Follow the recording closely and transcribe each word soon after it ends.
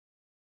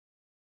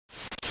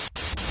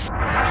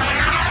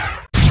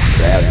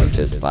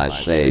presented by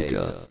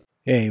Sega.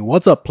 Hey,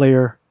 what's up,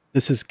 player?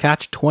 This is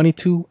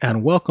Catch22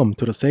 and welcome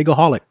to the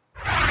Segaholic.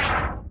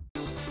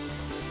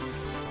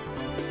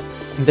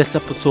 In this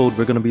episode,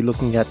 we're going to be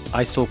looking at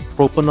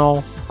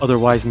Isopropanol,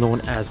 otherwise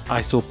known as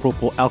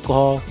Isopropyl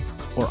Alcohol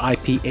or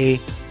IPA,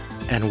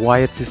 and why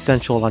it's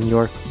essential on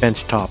your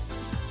benchtop.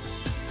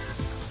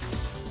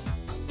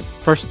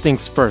 First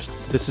things first,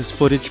 this is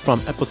footage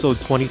from episode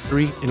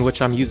 23 in which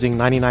I'm using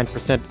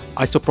 99%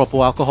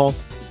 isopropyl alcohol.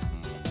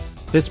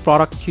 This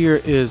product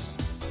here is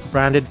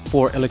branded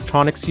for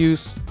electronics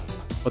use,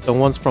 but the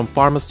ones from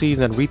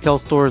pharmacies and retail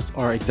stores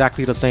are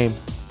exactly the same.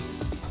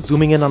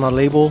 Zooming in on a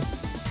label,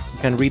 you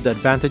can read the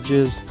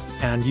advantages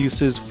and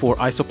uses for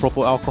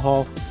isopropyl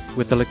alcohol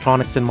with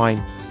electronics in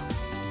mind.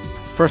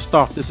 First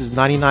off, this is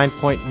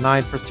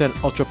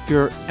 99.9% ultra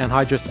pure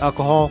anhydrous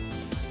alcohol,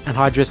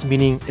 anhydrous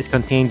meaning it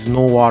contains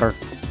no water.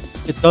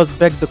 It does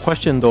beg the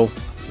question though,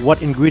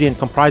 what ingredient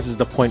comprises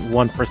the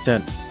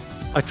 0.1%?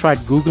 I tried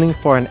googling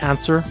for an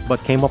answer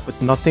but came up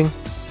with nothing.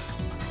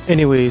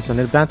 Anyways, an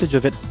advantage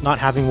of it not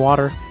having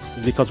water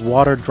is because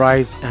water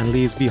dries and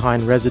leaves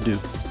behind residue.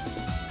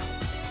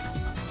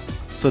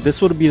 So this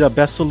would be the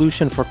best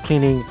solution for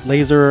cleaning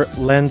laser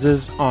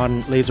lenses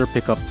on laser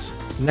pickups.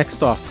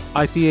 Next off,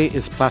 IPA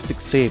is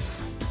plastic safe,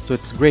 so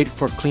it's great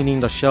for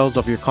cleaning the shells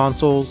of your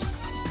consoles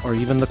or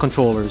even the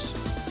controllers.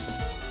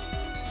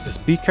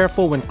 Just be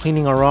careful when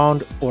cleaning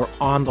around or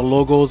on the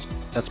logos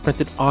that's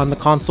printed on the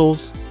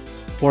consoles.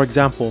 For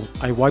example,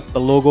 I wiped the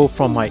logo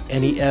from my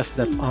NES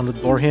that's on the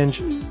door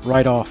hinge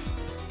right off.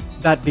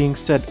 That being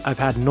said, I've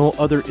had no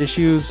other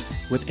issues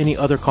with any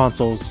other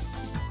consoles.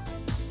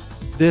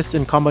 This,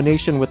 in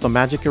combination with the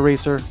magic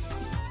eraser,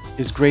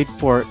 is great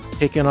for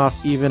taking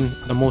off even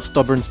the most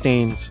stubborn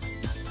stains,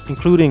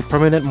 including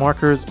permanent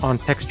markers on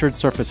textured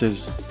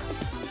surfaces.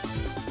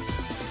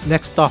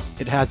 Next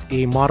off, it has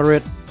a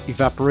moderate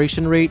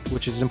evaporation rate,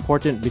 which is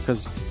important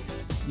because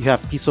you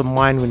have peace of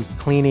mind when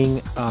cleaning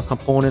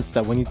components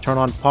that when you turn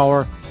on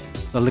power,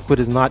 the liquid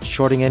is not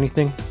shorting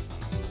anything.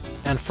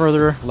 And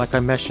further, like I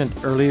mentioned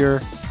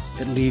earlier,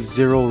 it leaves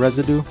zero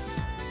residue.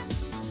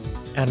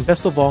 And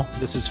best of all,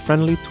 this is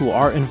friendly to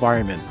our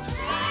environment.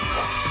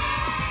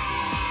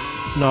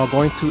 Now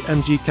going to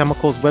MG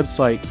Chemicals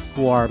website,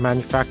 who are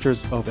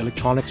manufacturers of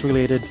electronics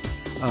related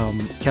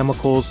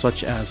chemicals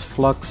such as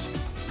flux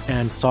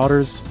and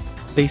solders,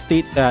 they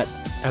state that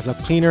as a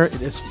cleaner,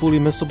 it is fully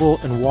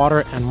miscible in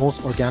water and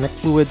most organic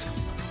fluids,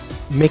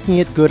 making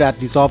it good at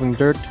dissolving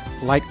dirt,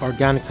 light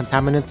organic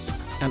contaminants,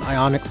 and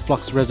ionic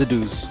flux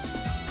residues.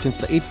 Since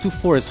the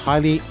 824 is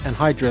highly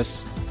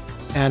anhydrous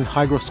and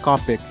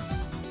hygroscopic,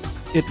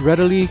 it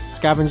readily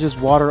scavenges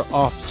water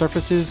off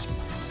surfaces,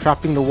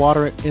 trapping the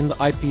water in the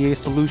IPA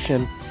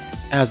solution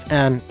as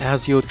an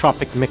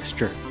azeotropic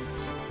mixture.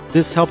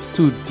 This helps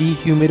to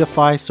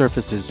dehumidify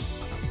surfaces.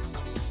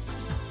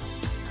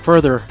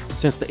 Further,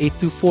 since the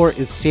 824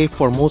 is safe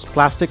for most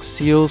plastics,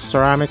 seals,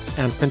 ceramics,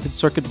 and printed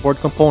circuit board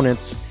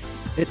components,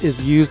 it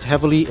is used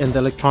heavily in the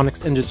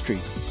electronics industry.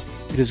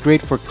 It is great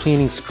for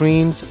cleaning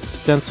screens,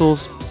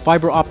 stencils,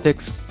 fiber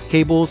optics,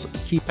 cables,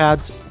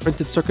 keypads,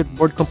 printed circuit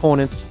board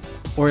components,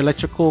 or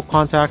electrical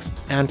contacts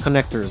and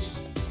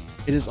connectors.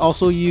 It is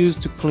also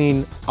used to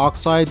clean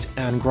oxides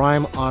and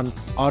grime on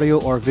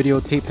audio or video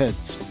tape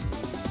heads.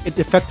 It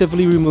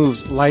effectively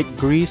removes light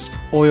grease,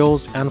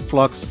 oils, and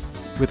flux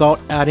without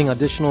adding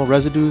additional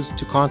residues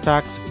to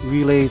contacts,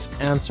 relays,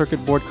 and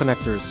circuit board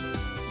connectors.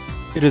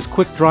 It is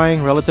quick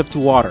drying relative to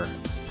water.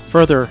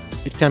 Further,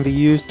 it can be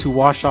used to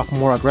wash off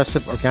more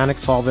aggressive organic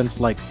solvents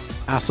like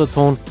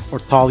acetone or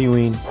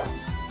toluene.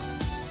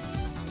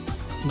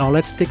 Now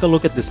let's take a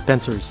look at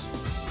dispensers.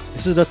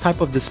 This is the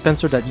type of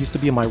dispenser that used to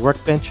be on my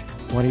workbench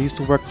when I used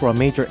to work for a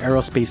major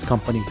aerospace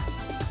company.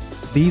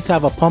 These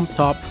have a pump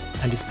top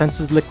and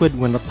dispenses liquid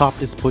when the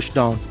top is pushed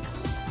down.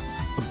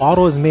 The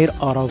bottle is made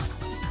out of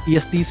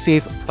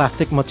ESD-safe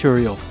plastic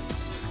material.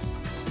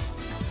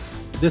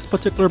 This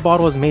particular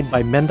bottle is made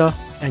by Menda,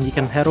 and you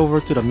can head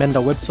over to the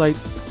Menda website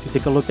to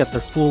take a look at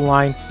their full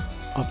line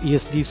of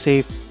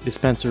ESD-safe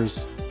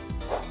dispensers.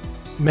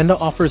 Menda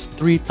offers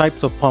three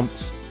types of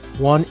pumps.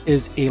 One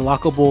is a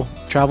lockable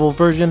travel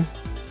version,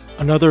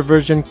 another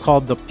version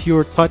called the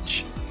Pure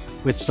Touch,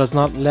 which does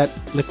not let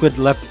liquid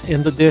left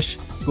in the dish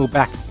go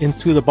back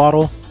into the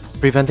bottle,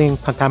 preventing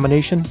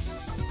contamination.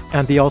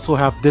 And they also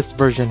have this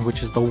version,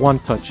 which is the One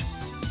Touch,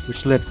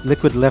 which lets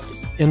liquid left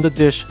in the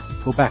dish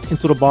go back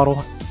into the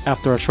bottle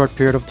after a short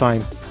period of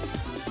time.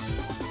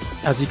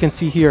 As you can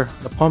see here,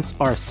 the pumps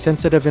are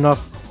sensitive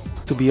enough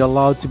to be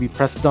allowed to be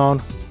pressed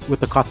down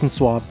with a cotton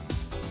swab.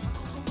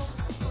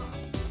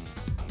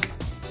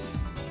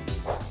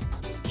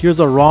 Here's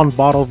a round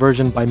bottle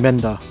version by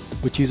Menda,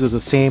 which uses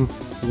the same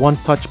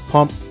one-touch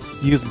pump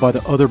used by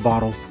the other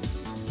bottle.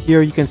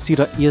 Here you can see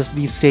the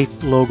ESD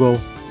Safe logo.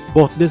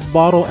 Both this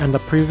bottle and the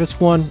previous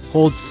one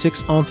holds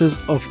 6 ounces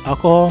of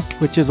alcohol,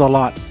 which is a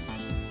lot.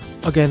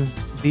 Again,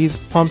 these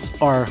pumps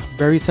are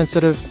very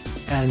sensitive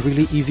and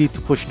really easy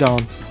to push down.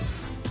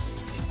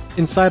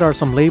 Inside are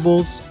some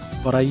labels,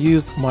 but I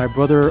used my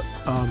brother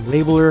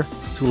labeler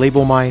to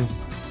label mine.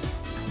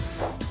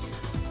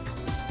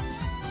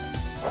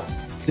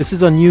 This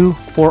is a new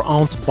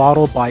 4-ounce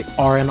bottle by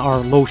R&R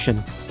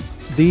Lotion.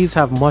 These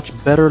have much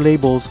better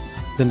labels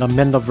than the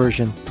Menda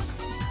version,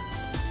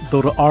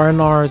 though the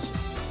R&R's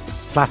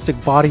plastic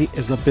body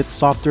is a bit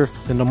softer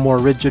than the more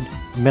rigid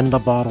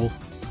Menda bottle.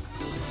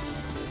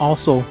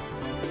 Also,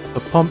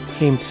 the pump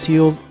came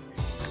sealed,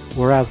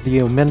 whereas the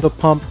Menda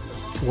pump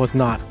was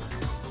not.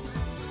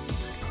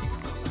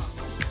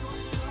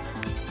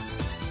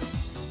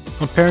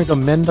 Comparing the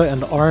Menda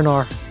and the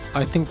R&R,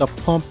 I think the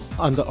pump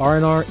on the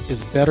R&R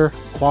is better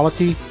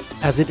quality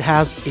as it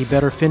has a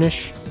better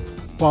finish,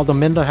 while the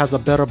Menda has a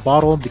better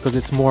bottle because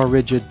it's more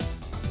rigid.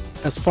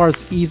 As far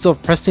as ease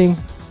of pressing,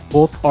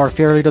 both are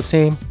fairly the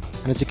same,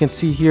 and as you can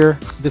see here,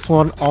 this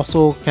one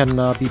also can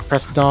be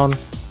pressed down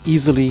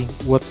easily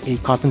with a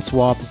cotton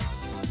swab.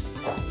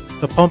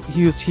 The pump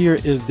used here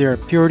is their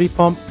purity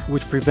pump,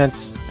 which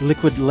prevents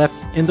liquid left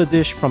in the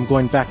dish from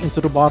going back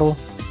into the bottle,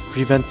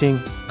 preventing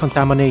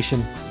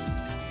contamination.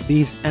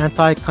 These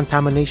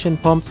anti-contamination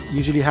pumps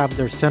usually have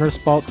their center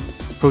spout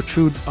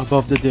protrude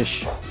above the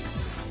dish.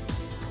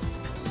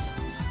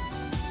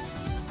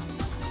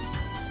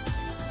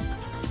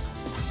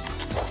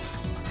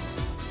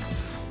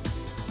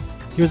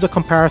 Here's a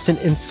comparison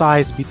in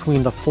size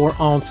between the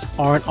 4-ounce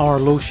R&R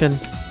Lotion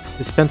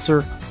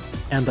dispenser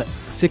and the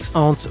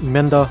 6-ounce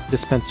Menda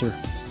dispenser.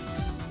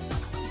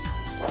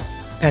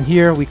 And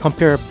here we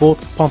compare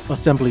both pump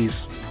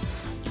assemblies.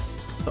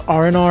 The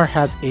R&R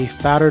has a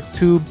fatter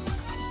tube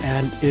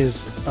and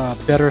is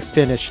better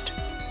finished.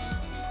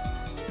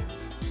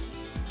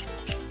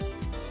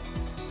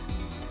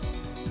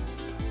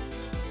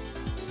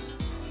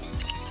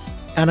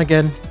 And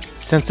again,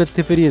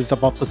 sensitivity is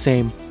about the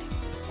same.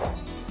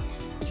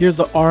 Here's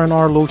the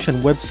R&R Lotion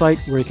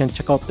website where you can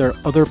check out their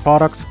other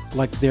products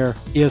like their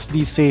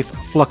ASD safe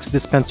flux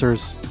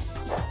dispensers.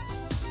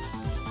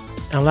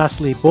 And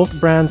lastly, both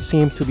brands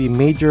seem to be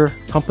major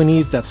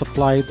companies that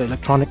supply the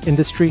electronic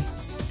industry,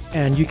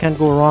 and you can't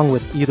go wrong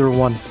with either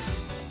one.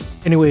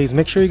 Anyways,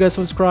 make sure you guys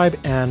subscribe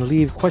and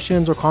leave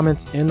questions or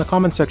comments in the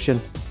comment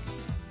section.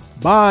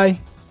 Bye!